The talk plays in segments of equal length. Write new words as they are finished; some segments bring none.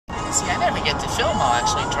See, I never get to film while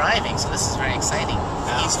actually driving, so this is very exciting.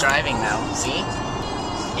 Oh. He's driving now, see?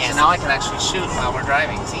 Yes. So now I can actually shoot while we're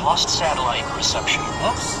driving, see? Lost satellite reception.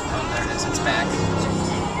 Whoops. Oh, there it is. It's back.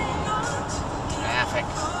 Traffic.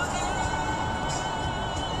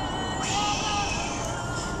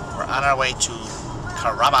 We're on our way to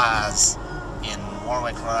Carrabba's in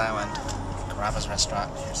Warwick, Rhode Island. Carrabba's restaurant.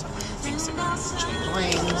 Here's some things to change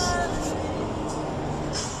lanes.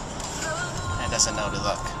 It doesn't know to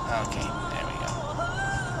look. Okay, there we go.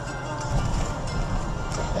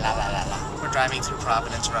 La la la la. We're driving through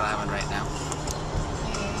Providence, Rhode Island right now.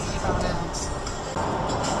 Yay, Providence.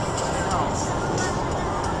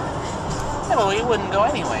 Yeah, well, we wouldn't go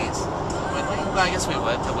anyways, would we? Well, I guess we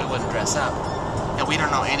would, but we wouldn't dress up. And we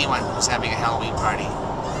don't know anyone who's having a Halloween party.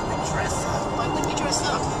 Dress up? Why would we dress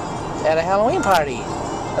up? At a Halloween party.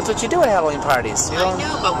 That's what you do at Halloween parties. You I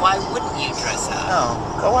know, but why wouldn't you dress up? Oh,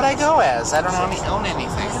 what would I go as? I don't own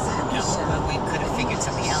anything. No, but we could have figured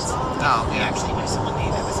something else. Oh, We yeah. actually knew someone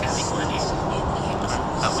that was having one.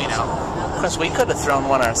 But we don't. Of course, we could have thrown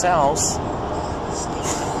one ourselves.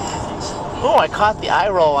 Oh, I caught the eye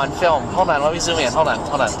roll on film. Hold on, let me zoom in. Hold on.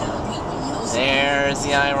 There's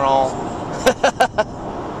the eye roll.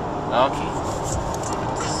 Okay.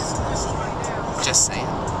 Just saying.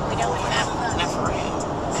 We don't have enough room.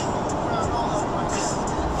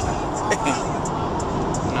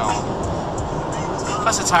 No.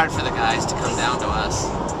 Plus, it's hard for the guys to come down to us.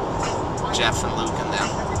 Jeff and Luke and them.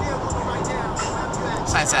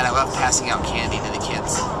 Besides that, I love passing out candy to the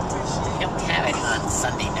kids. We don't have it on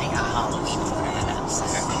Sunday night on Halloween for that on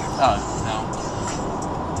Saturday. Oh, no.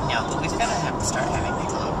 No, but we've got to start having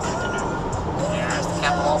people over for dinner. There's the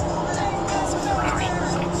Capitol. It's a Ferrari.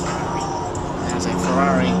 There's a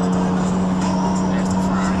Ferrari. There's the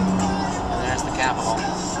Ferrari. And there's the Capitol.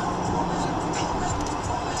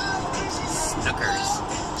 Snookers.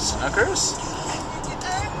 Snookers?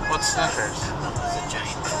 What's Snookers? It's a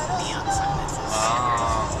giant neon sign that says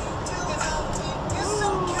Oh.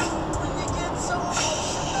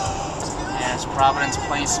 There's Providence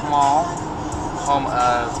Place Mall, home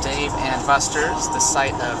of Dave and Buster's, the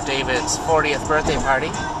site of David's 40th birthday party,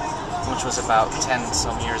 which was about 10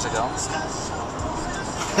 some years ago.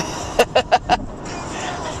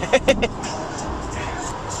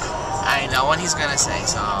 I know what he's gonna say,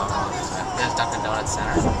 so there's Dunkin' Donuts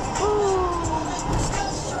Center.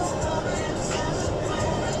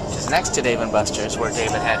 Which is next to Dave and Buster's, where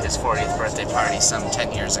David had his 40th birthday party some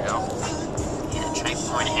 10 years ago. Yeah, try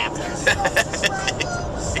 4.5 years.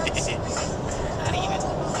 Not even.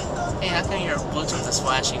 Hey, how come your Bluetooth is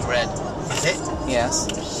flashing red? Is it? Yes.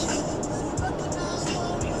 It's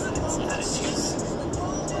not a juice.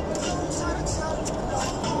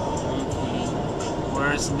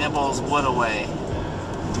 Where's Nibbles Woodaway?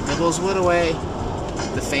 Nibbles Woodaway,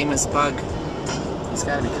 the famous bug. He's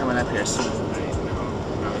got to be coming up here soon. Right?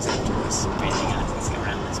 No, he's after this. Hang on, it's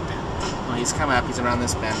around this bend. Oh, he's coming up. He's around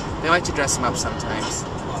this bend. They like to dress him up sometimes.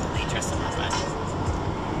 Well, they dress them up, but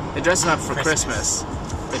They dress him up for Christmas.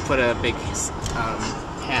 They put a big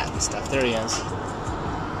hat and stuff. There he is.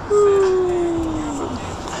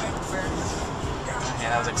 Yeah,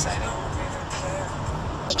 that was exciting.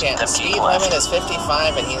 The speed limit is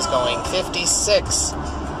 55 and he's going 56.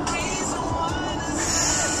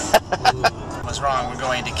 Was wrong, we're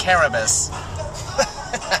going to Carrabba's.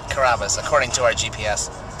 Carrabba's, according to our GPS.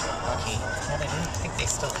 Okay. I didn't think they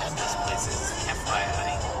still had these places.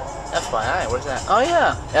 FYI. FYI, where's that? Oh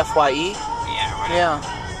yeah, FYE? Yeah, whatever. Yeah.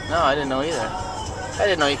 No, I didn't know either. I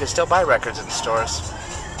didn't know you could still buy records in stores.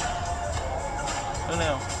 Who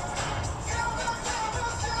knew?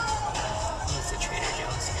 It's a Trader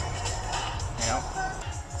Joe's. Yeah.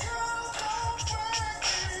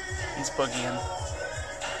 He's boogieing.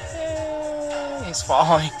 Yay, he's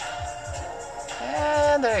falling.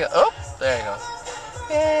 And there you go. Oh, there he goes.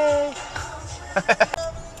 Yay!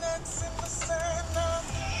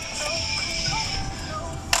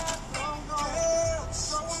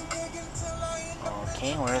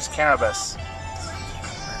 Okay, where's Carrabba's?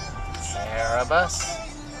 Carrabba's.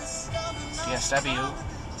 DSW.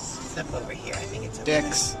 It's up over here. I think it's over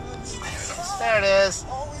Dick's. there. There it is.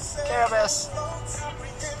 Carrabba's.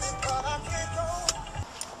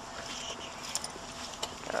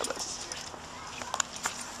 Carrabba's.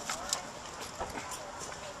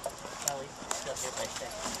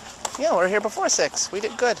 Yeah, we're here before 6. We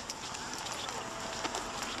did good.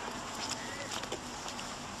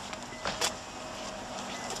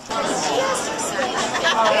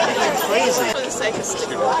 Crazy.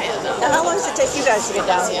 How long does it take you guys to get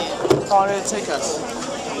down here? How long did it take us?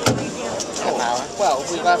 Well,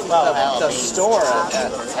 we left the store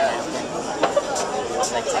at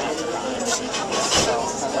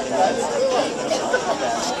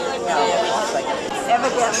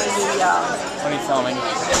filming the, What are you filming?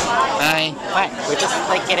 Hi. What? We're just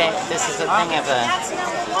like this is a thing of the...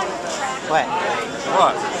 What?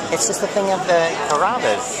 What? It's just a thing of the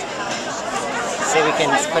Carrabbas. So we can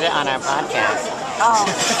put it on our podcast. oh,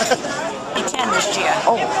 he's 10 this year.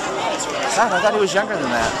 Oh. God, I thought he was younger than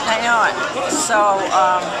that. I know it. So,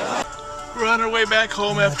 We're on our way back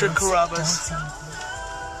home after Carrabba's.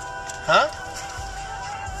 Huh?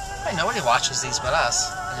 Hey, nobody watches these but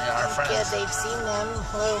us and our friends. Yeah, they've seen them.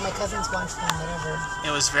 Hello, my cousins watched them, whatever.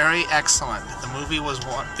 It was very excellent. The movie was the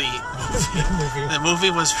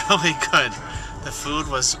movie was really good. The food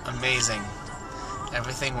was amazing.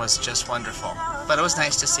 Everything was just wonderful. But it was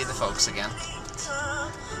nice to see the folks again.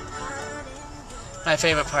 My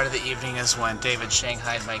favorite part of the evening is when David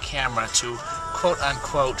shanghaied my camera to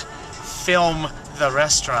quote-unquote film the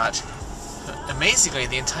restaurant. Amazingly,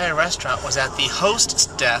 the entire restaurant was at the host's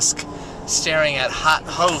desk, staring at hot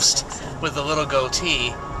host with the little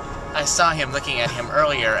goatee. I saw him looking at him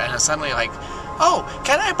earlier, and it's suddenly like, oh,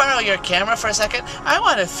 can I borrow your camera for a second? I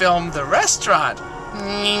want to film the restaurant.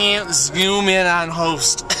 Zoom in on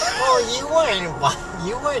host. Well,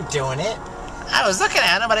 you weren't doing it. I was looking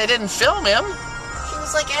at him, but I didn't film him. He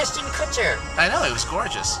was like Ashton Kutcher. I know, he was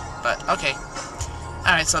gorgeous, but okay.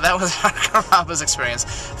 Alright, so that was our Carrabba's experience,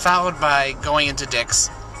 followed by going into Dick's,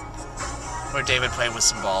 where David played with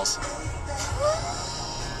some balls.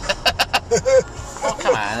 Well,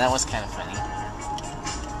 come on, that was kind of funny.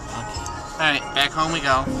 Okay. Alright, back home we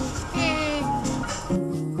go.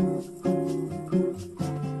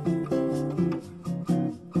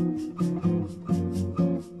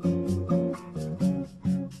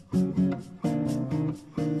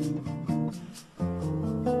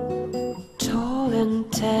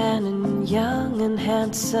 Tan and young and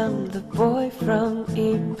handsome, the boy from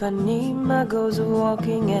Ipanema goes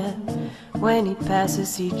walking, and when he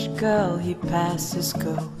passes each girl he passes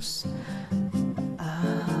goes.